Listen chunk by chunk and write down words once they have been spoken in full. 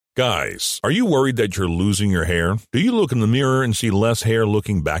Guys, are you worried that you're losing your hair? Do you look in the mirror and see less hair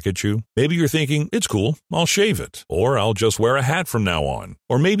looking back at you? Maybe you're thinking, it's cool, I'll shave it. Or I'll just wear a hat from now on.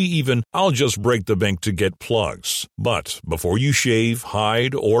 Or maybe even, I'll just break the bank to get plugs. But before you shave,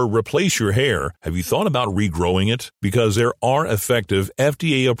 hide, or replace your hair, have you thought about regrowing it? Because there are effective,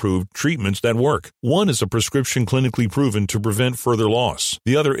 FDA-approved treatments that work. One is a prescription clinically proven to prevent further loss.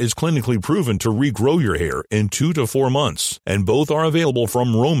 The other is clinically proven to regrow your hair in 2 to 4 months. And both are available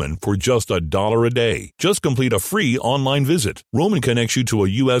from Roman for just $1 a day. Just complete a free online visit. Roman connects you to a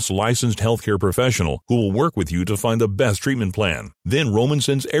U.S. licensed healthcare professional who will work with you to find the best treatment plan. Then Roman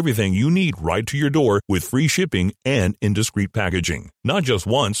sends everything you need right to your door with free shipping and in discreet packaging. Not just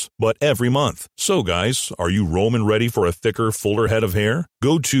once, but every month. So guys, are you Roman ready for a thicker, fuller head of hair?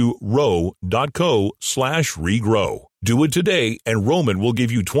 Go to ro.co/regrow. Do it today, and Roman will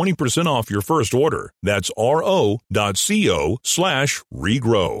give you 20% off your first order. That's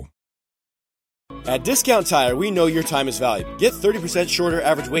ro.co/regrow. At Discount Tire, we know your time is valuable. Get 30% shorter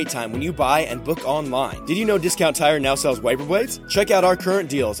average wait time when you buy and book online. Did you know Discount Tire now sells wiper blades? Check out our current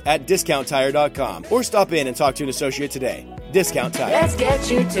deals at DiscountTire.com or stop in and talk to an associate today. Discount Tire. Let's get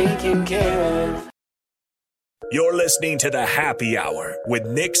you taken care of. You're listening to The Happy Hour with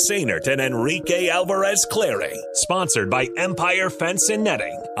Nick Sainert and Enrique Alvarez Clary, sponsored by Empire Fence and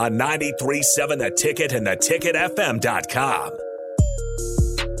Netting on 93.7 The Ticket and theticketfm.com.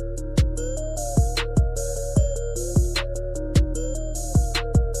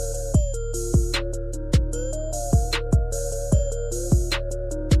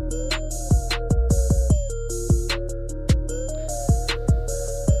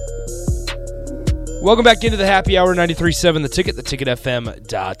 Welcome back into the Happy Hour, 93.7 The Ticket,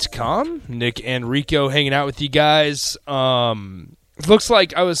 theticketfm.com. Nick and Rico hanging out with you guys. It looks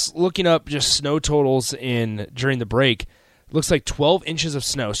like I was looking up just snow totals during the break. It looks like 12 inches of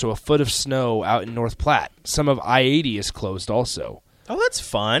snow, so a foot of snow out in North Platte. Some of I-80 is closed also. Oh, that's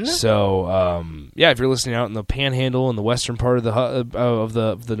fun. So, if you're listening out in the Panhandle in the western part of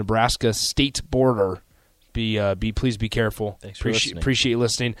the Nebraska state border, please be careful. Thanks for listening. Appreciate you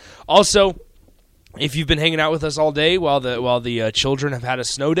listening. Also, if you've been hanging out with us all day while the children have had a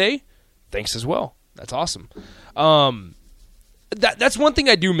snow day, thanks as well. That's awesome. That's one thing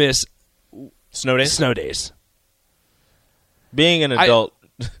I do miss. Snow days? Snow days. Being an adult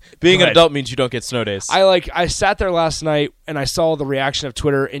means you don't get snow days. I sat there last night and I saw the reaction of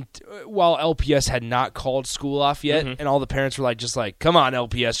Twitter, and while LPS had not called school off yet, and all the parents were just like, "Come on,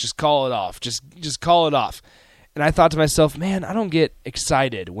 LPS, just call it off. Just call it off." And I thought to myself, man, I don't get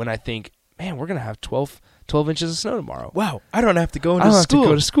excited when I think, man, we're going to have 12 inches of snow tomorrow. Wow, I don't have to go into school. I don't school. have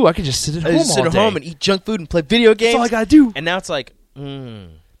to go to school. I can just sit at home all day. Sit at home and eat junk food and play video games. That's all I got to do. And now it's like, I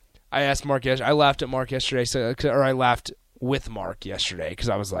asked Mark yesterday. I laughed at Mark yesterday, or I laughed with Mark yesterday because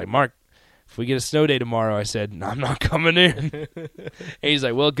I was like, Mark, if we get a snow day tomorrow, I said, no, I'm not coming in. And he's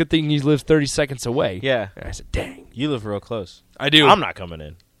like, well, good thing you live 30 seconds away. Yeah. And I said, dang. You live real close. I do. I'm not coming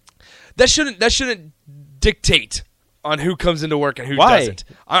in. That shouldn't dictate on who comes into work and who doesn't.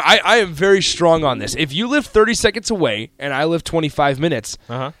 I am very strong on this. If you live 30 seconds away and I live 25 minutes,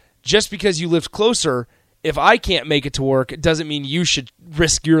 just because you live closer, if I can't make it to work, it doesn't mean you should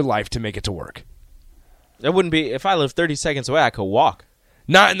risk your life to make it to work. That wouldn't be, if I live 30 seconds away, I could walk.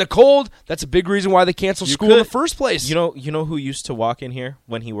 Not in the cold. That's a big reason why they canceled school in the first place. You know who used to walk in here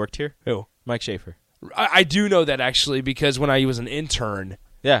when he worked here? Who? Mike Schaefer. I do know that actually because when I was an intern,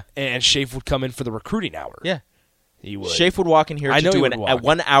 and Schaefer would come in for the recruiting hour. Yeah. He would. Shafe would walk in here to do a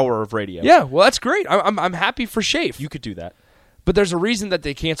 1 hour of radio. Yeah, well, that's great. I'm happy for Shafe. You could do that. But there's a reason that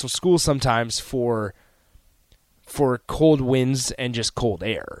they cancel school sometimes for cold winds and just cold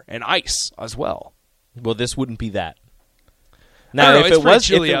air and ice as well. Well, this wouldn't be that. Now, if it was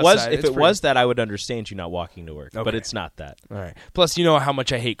that, I would understand you not walking to work. Okay. But it's not that. All right. Plus, you know how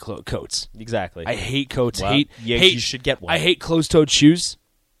much I hate coats. Exactly. I hate coats. Well, you should get one. I hate closed-toed shoes.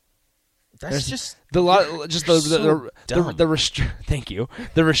 That's just thank you.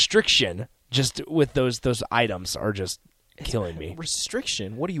 The restriction just with those items are just killing me.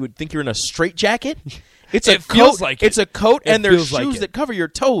 Restriction? What do you would think you're in a straitjacket? It's a coat. Like it's a coat, and there's shoes that cover your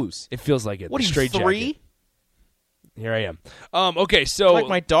toes. It feels like it. What are you, 3? Here I am. Okay, so like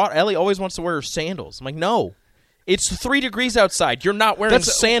my daughter Ellie always wants to wear her sandals. I'm like, no. It's 3 degrees outside. You're not wearing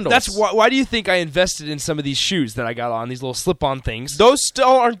sandals. That's why do you think I invested in some of these shoes that I got on, these little slip-on things? Those still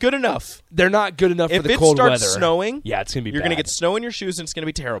aren't good enough. They're not good enough for the cold weather. If it starts snowing, it's going to be you're going to get snow in your shoes, and it's going to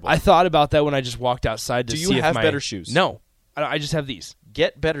be terrible. I thought about that when I just walked outside to see if Do you have better shoes? No. I just have these.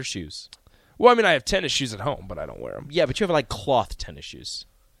 Get better shoes. Well, I mean, I have tennis shoes at home, but I don't wear them. Yeah, but you have, cloth tennis shoes.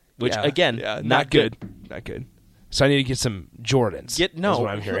 Which, again, not good. Not good. So I need to get some Jordans. Is what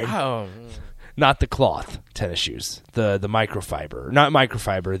I'm hearing. Oh. Not the cloth tennis shoes. The microfiber. Not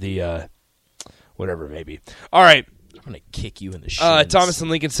microfiber, the whatever it may be. All right. I'm going to kick you in the shins. Thomas and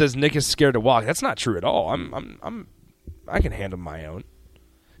Lincoln says Nick is scared to walk. That's not true at all. I can handle my own.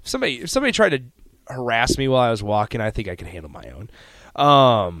 If somebody tried to harass me while I was walking, I think I can handle my own.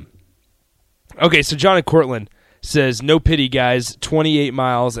 Okay, so John in Cortland says, no pity, guys, 28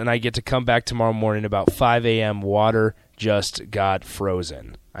 miles, and I get to come back tomorrow morning about 5 a.m. Water just got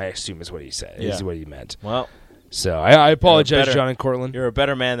frozen. I assume is what he said. Yeah. Is what he meant. Well, so I apologize, John in Cortland. You're a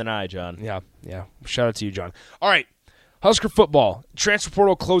better man than I, John. Yeah. Shout out to you, John. All right, Husker football. Transfer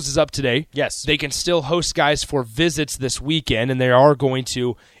portal closes up today. Yes. They can still host guys for visits this weekend, and they are going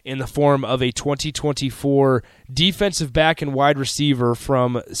to in the form of a 2024 defensive back and wide receiver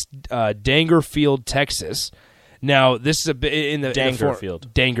from Dangerfield, Texas. Now, this is in the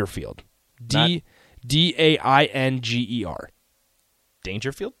Dangerfield. Dangerfield. Danger.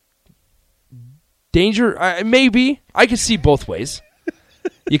 Dangerfield? Danger? Maybe. I could see both ways.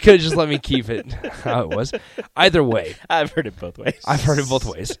 You could have just let me keep it how it was. Either way. I've heard it both ways.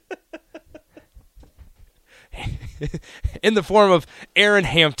 In the form of Aaron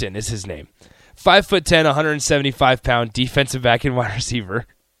Hampton is his name. 5'10", 175-pound defensive back and wide receiver.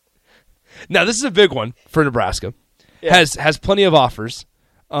 Now, this is a big one for Nebraska. Yeah. Has plenty of offers.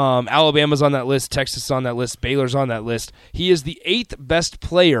 Alabama's on that list. Texas is on that list. Baylor's on that list. He is the 8th best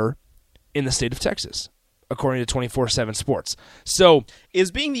player in the state of Texas, according to 24/7 Sports. So,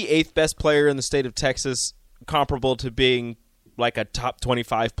 is being the 8th best player in the state of Texas comparable to being like a top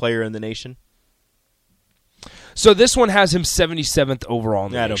 25 player in the nation? So this one has him 77th overall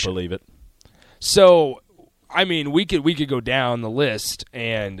in the nation. I don't believe it. So, I mean, we could go down the list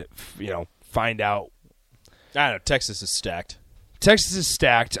and find out. I don't know. Texas is stacked.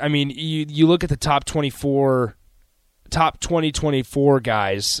 I mean, you look at the top 2024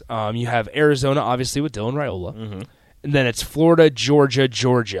 guys. You have Arizona, obviously, with Dylan Raiola. Mm-hmm. And then it's Florida, Georgia,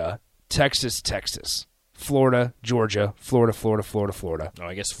 Texas. Florida, Georgia, Florida. Oh,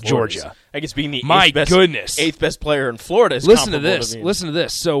 I guess Georgia. I guess being the eighth best player in Florida is Listen to this.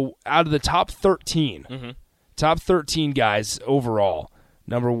 So out of the top 13, mm-hmm. top 13 guys overall,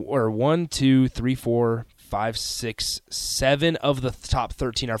 1, 2, 3, 4, 5, 6, 7 of the top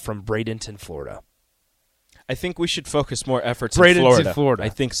 13 are from Bradenton, Florida. I think we should focus more efforts in Florida. Florida. I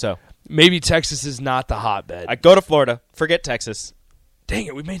think so. Maybe Texas is not the hotbed. I go to Florida. Forget Texas. Dang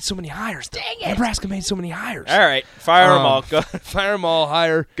it, we made so many hires. Nebraska made so many hires. All right, fire them all. Go. Fire them all.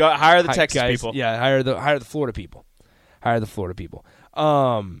 Hire the Texas guys, people. Yeah, hire the Florida people.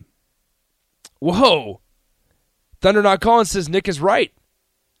 Whoa, Thunder Not Calling says Nick is right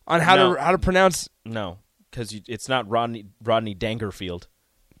on how to pronounce. No, because it's not Rodney Dangerfield.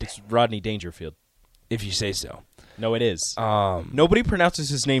 It's Rodney Dangerfield. If you say so. No, it is. Nobody pronounces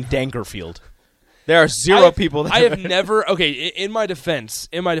his name Dangerfield. There are people that I have never. Okay, in my defense,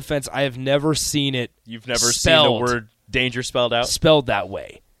 I have never seen it. You've never seen the word danger spelled out? Spelled that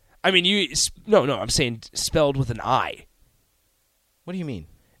way. I mean, no. I'm saying spelled with an I. What do you mean?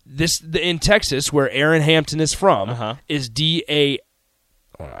 In Texas, where Aaron Hampton is from, is D-A.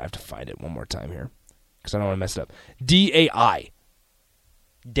 Oh, I have to find it one more time here because I don't want to mess it up. D-A-I.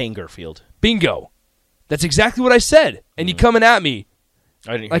 Dangerfield. Bingo. That's exactly what I said, and you coming at me.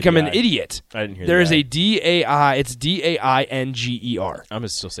 I didn't hear like I'm an idiot. I didn't hear There is a D-A-I. It's D-A-I-N-G-E-R. I'm going to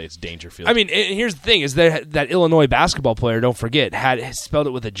still say it's Dangerfield. I mean, and here's the thing, is that Illinois basketball player, don't forget, had spelled it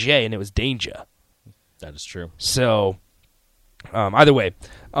with a J, and it was Danger. That is true. So, either way.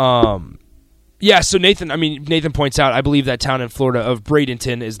 Yeah, so Nathan points out, I believe that town in Florida of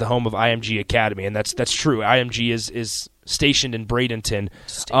Bradenton is the home of IMG Academy, and that's true. IMG is stationed in Bradenton.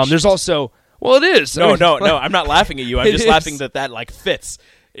 There's also... Well, it is. No, I'm not laughing at you. I'm just laughing that fits.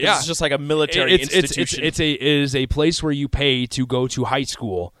 Yeah. It's just like a military institution. It is a place where you pay to go to high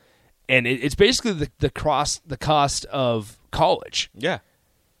school, and it's basically the cost of college. Yeah.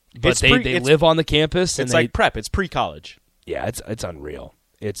 But they live on the campus. It's like prep. It's pre-college. Yeah, it's unreal.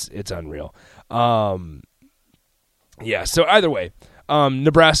 It's unreal. Yeah, so either way,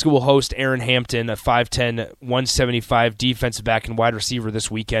 Nebraska will host Aaron Hampton, a 5'10", 175 defensive back and wide receiver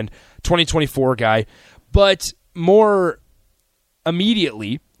this weekend, 2024 guy. But more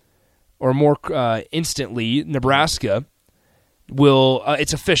immediately, or more instantly, Nebraska will,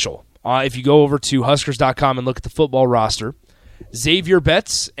 it's official. If you go over to Huskers.com and look at the football roster, Xavier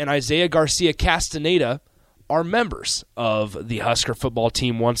Betts and Isaiah Garcia Castaneda are members of the Husker football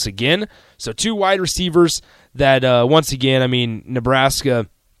team once again. So 2 wide receivers that, once again, I mean, Nebraska,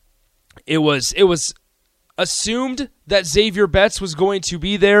 it was assumed that Xavier Betts was going to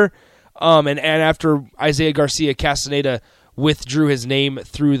be there. And after Isaiah Garcia Castaneda withdrew his name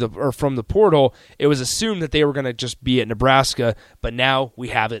from the portal, it was assumed that they were going to just be at Nebraska, but now we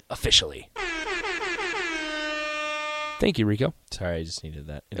have it officially. Thank you, Rico. Sorry, I just needed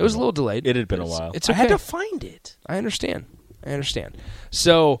that. It was a little delayed. It had been a while. It's okay. I had to find it. I understand.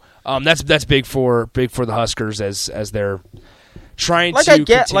 So that's big for the Huskers as they're trying to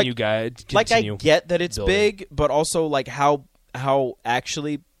continue. I get that it's building. Big, but also like how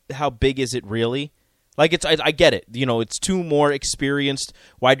big is it really? Like I get it. It's two more experienced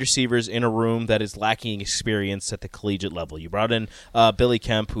wide receivers in a room that is lacking experience at the collegiate level. You brought in Billy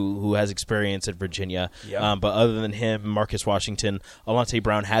Kemp, who has experience at Virginia, but other than him, Marcus Washington, Alante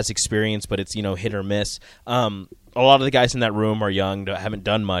Brown has experience, but it's hit or miss. A lot of the guys in that room are young, haven't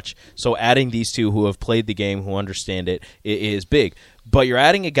done much. So adding these two who have played the game, who understand it is big. But you're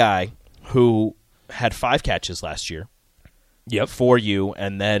adding a guy who had 5 catches last year, for you,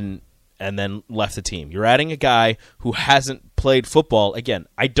 and then left the team. You're adding a guy who hasn't played football. Again,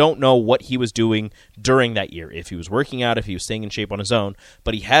 I don't know what he was doing during that year, if he was working out, if he was staying in shape on his own,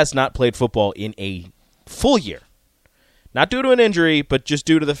 but he has not played football in a full year. Not due to an injury, but just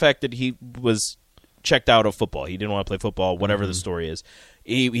due to the fact that he was checked out of football. He didn't want to play football, whatever the story is.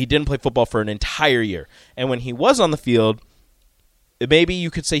 He didn't play football for an entire year. And when he was on the field, maybe you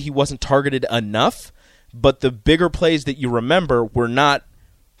could say he wasn't targeted enough, but the bigger plays that you remember were not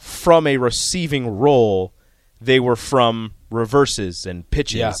from a receiving role. They were from reverses and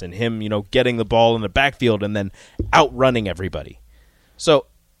pitches and him, getting the ball in the backfield and then outrunning everybody. So,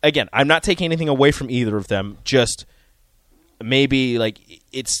 again, I'm not taking anything away from either of them. Just maybe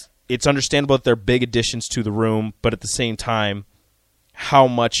it's understandable that they're big additions to the room, but at the same time, how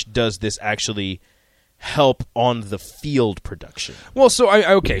much does this actually help on the field production? Well, so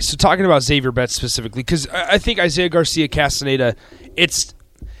talking about Xavier Betts specifically, because I think Isaiah Garcia Castaneda,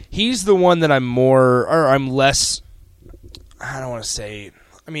 he's the one that I'm less. I don't want to say.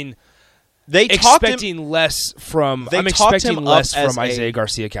 I mean, I'm expecting less from Isaiah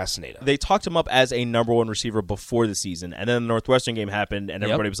Garcia Castaneda. They talked him up as a number 1 receiver before the season, and then the Northwestern game happened, and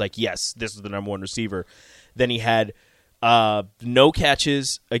everybody was like, "Yes, this is the number 1 receiver." Then he had no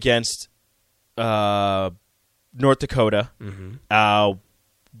catches against North Dakota.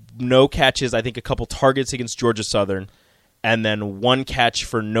 No catches. I think a couple targets against Georgia Southern. And then 1 catch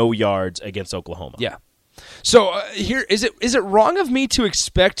for no yards against Oklahoma. Yeah. So here is it wrong of me to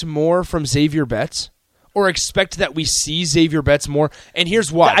expect more from Xavier Betts, or expect that we see Xavier Betts more? And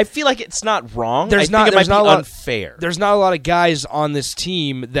here's why. I feel like it's not wrong. There's not unfair. There's not a lot of guys on this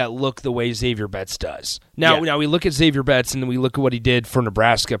team that look the way Xavier Betts does. Now we look at Xavier Betts and we look at what he did for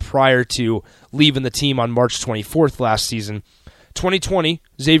Nebraska prior to leaving the team on March 24th last season. 2020,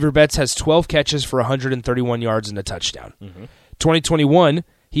 Xavier Betts has 12 catches for 131 yards and a touchdown. 2021,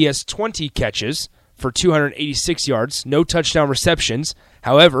 he has 20 catches for 286 yards, no touchdown receptions.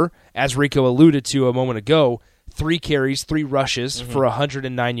 However, as Rico alluded to a moment ago, 3 carries, 3 rushes for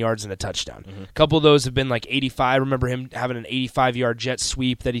 109 yards and a touchdown. A couple of those have been like 85. I remember him having an 85-yard jet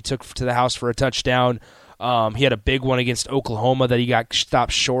sweep that he took to the house for a touchdown. He had a big one against Oklahoma that he got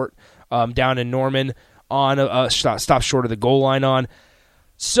stopped short down in Norman. Stop short of the goal line on.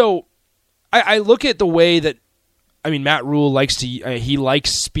 So I look at the way that, Matt Rule likes to. He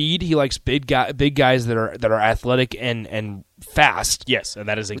likes speed. He likes big guys that are athletic and fast. Yes, and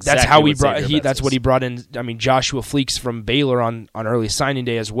that is exactly that's how that's what he brought in. Joshua Fleeks from Baylor on early signing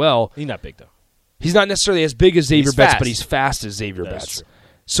day as well. He's not big though. He's not necessarily as big as Xavier Betts, but he's fast as Xavier Betts. True.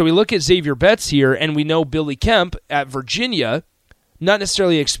 So we look at Xavier Betts here, and we know Billy Kemp at Virginia. Not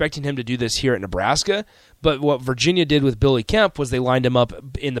necessarily expecting him to do this here at Nebraska, but what Virginia did with Billy Kemp was they lined him up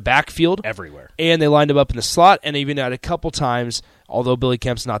in the backfield. Everywhere. And they lined him up in the slot, and even at a couple times, although Billy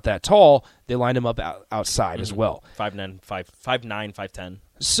Kemp's not that tall, they lined him up outside as well. 5'9", 5'10".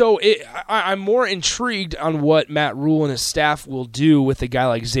 So I'm more intrigued on what Matt Rule and his staff will do with a guy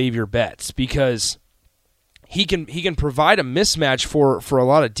like Xavier Betts, because he can provide a mismatch for a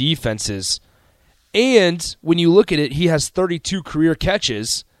lot of defenses. And when you look at it, he has 32 career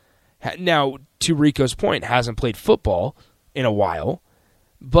catches. Now, to Rico's point, hasn't played football in a while,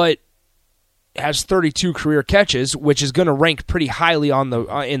 but has 32 career catches, which is going to rank pretty highly on the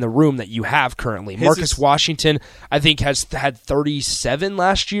in the room that you have currently. Marcus Washington, I think, has had 37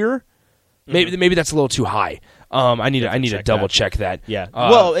 last year. Maybe that's a little too high. I need to double check that. Yeah.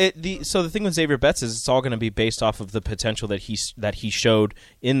 So the thing with Xavier Betts is it's all going to be based off of the potential that he showed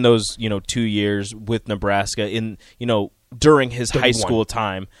in those 2 years with Nebraska during his 31. High school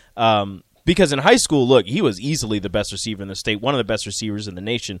time. Because in high school, look, he was easily the best receiver in the state, one of the best receivers in the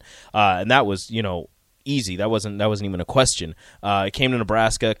nation, and that was easy. That wasn't even a question. It came to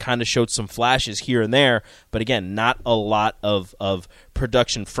Nebraska, kind of showed some flashes here and there, but again, not a lot of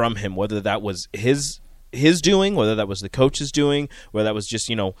production from him, whether that was his doing, whether that was the coach's doing, whether that was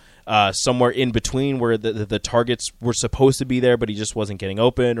just, somewhere in between where the targets were supposed to be there, but he just wasn't getting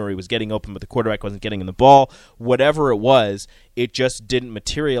open, or he was getting open, but the quarterback wasn't getting him the ball. Whatever it was, it just didn't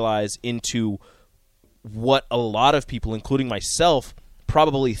materialize into what a lot of people, including myself,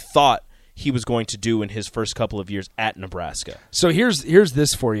 probably thought he was going to do in his first couple of years at Nebraska. So here's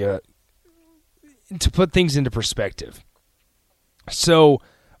this for you to put things into perspective. So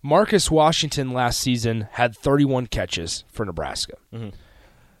Marcus Washington last season had 31 catches for Nebraska. Mm-hmm.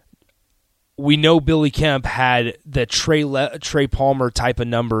 We know Billy Kemp had the Trey Palmer type of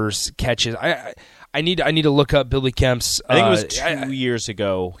numbers catches. I need to look up Billy Kemp's. I think it was 2 years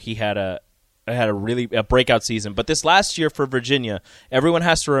ago. He had a breakout season, but this last year for Virginia, everyone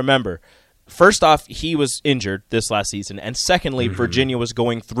has to remember. First off, he was injured this last season, and secondly, Virginia was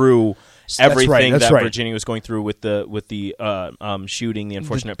going through everything that Virginia was going through with the shooting, the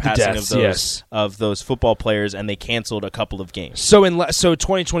unfortunate passing deaths, of those football players, and they canceled a couple of games. So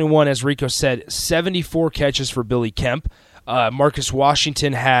 2021, as Rico said, 74 catches for Billy Kemp. Marcus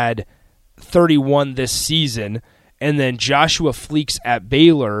Washington had 31 this season, and then Joshua Fleeks at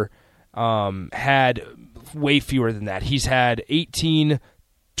Baylor had way fewer than that. He's had 18,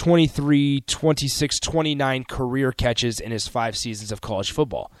 23, 26, 29 career catches in his 5 seasons of college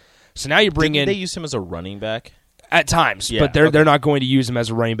football. So now you bring in... Did they use him as a running back? At times, but they're not going to use him as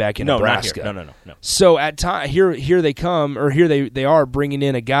a running back in Nebraska. Not here. No. So here they come, or here they are bringing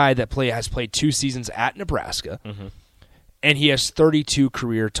in a guy that has played 2 seasons at Nebraska, and he has 32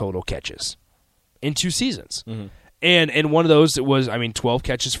 career total catches in 2 seasons. Mm-hmm. And one of those was, 12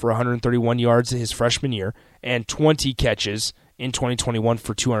 catches for 131 yards his freshman year, and 20 catches in 2021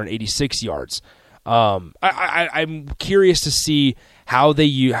 for 286 yards. I'm curious to see how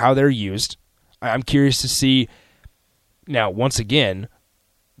they're used. I'm curious to see. Now, once again,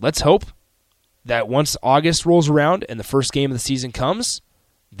 let's hope that once August rolls around and the first game of the season comes,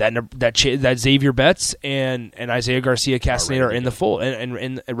 that Xavier Betts and Isaiah Garcia Castaneda are in the fold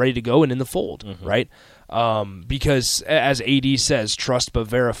and ready to go and in the fold, right? Because as AD says, trust but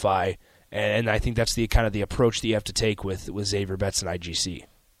verify, and I think that's the kind of the approach that you have to take with Xavier Betts and IGC.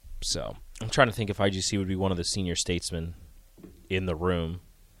 So I'm trying to think if IGC would be one of the senior statesmen in the room,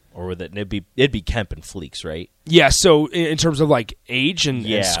 or would it'd be Kemp and Fleeks, right? Yeah. So in terms of like age and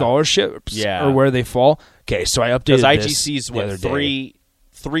scholarships, or where they fall. Okay, so I updated IGC's this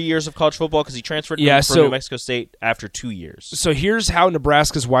 3 years of college football because he transferred from New Mexico State after 2 years. So here's how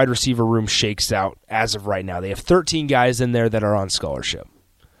Nebraska's wide receiver room shakes out as of right now. They have 13 guys in there that are on scholarship.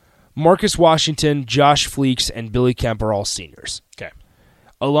 Marcus Washington, Josh Fleeks, and Billy Kemp are all seniors. Okay.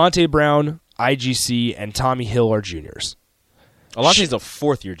 Alante Brown, IGC, and Tommy Hill are juniors. Alante's a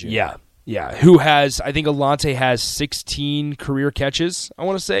 4th-year junior. Yeah. Who has, I think Alante has 16 career catches, I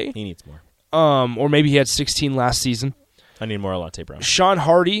want to say. He needs more. Or maybe he had 16 last season. I need more Alante Brown. Sean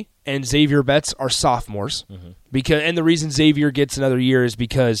Hardy and Xavier Betts are sophomores. And the reason Xavier gets another year is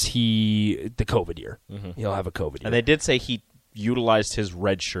because the COVID year. He'll have a COVID year. And they did say he utilized his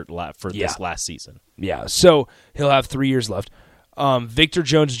red shirt for this last season. Yeah, so he'll have 3 years left. Victor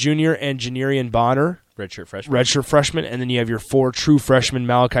Jones Jr. and Janarian Bonner, redshirt freshman, and then you have your 4 true freshmen: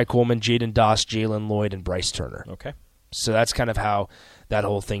 Malachi Coleman, Jaden Doss, Jalen Lloyd, and Bryce Turner. Okay, so that's kind of how that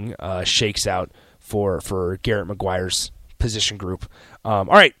whole thing shakes out for Garrett McGuire's position group. All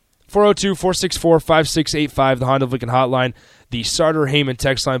right, 402-464-5685, the Honda Lincoln Hotline, the Sartor Heyman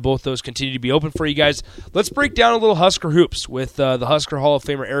text line. Both those continue to be open for you guys. Let's break down a little Husker hoops with the Husker Hall of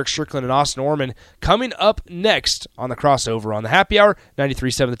Famer Eric Strickland and Austin Orman coming up next on the crossover on the Happy Hour,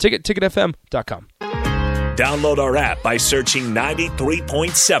 93.7 The Ticket, ticketfm.com. Download our app by searching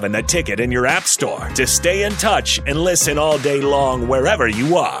 93.7 The Ticket in your app store to stay in touch and listen all day long wherever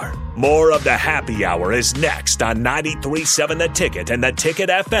you are. More of the Happy Hour is next on 93.7 The Ticket and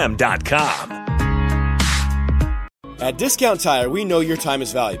theticketfm.com. At Discount Tire, we know your time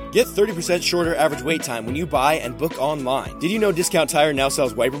is valuable. Get 30% shorter average wait time when you buy and book online. Did you know Discount Tire now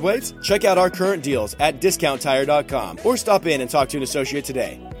sells wiper blades? Check out our current deals at discounttire.com or stop in and talk to an associate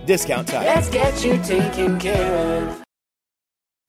today. Discount Tire. Let's get you taken care of.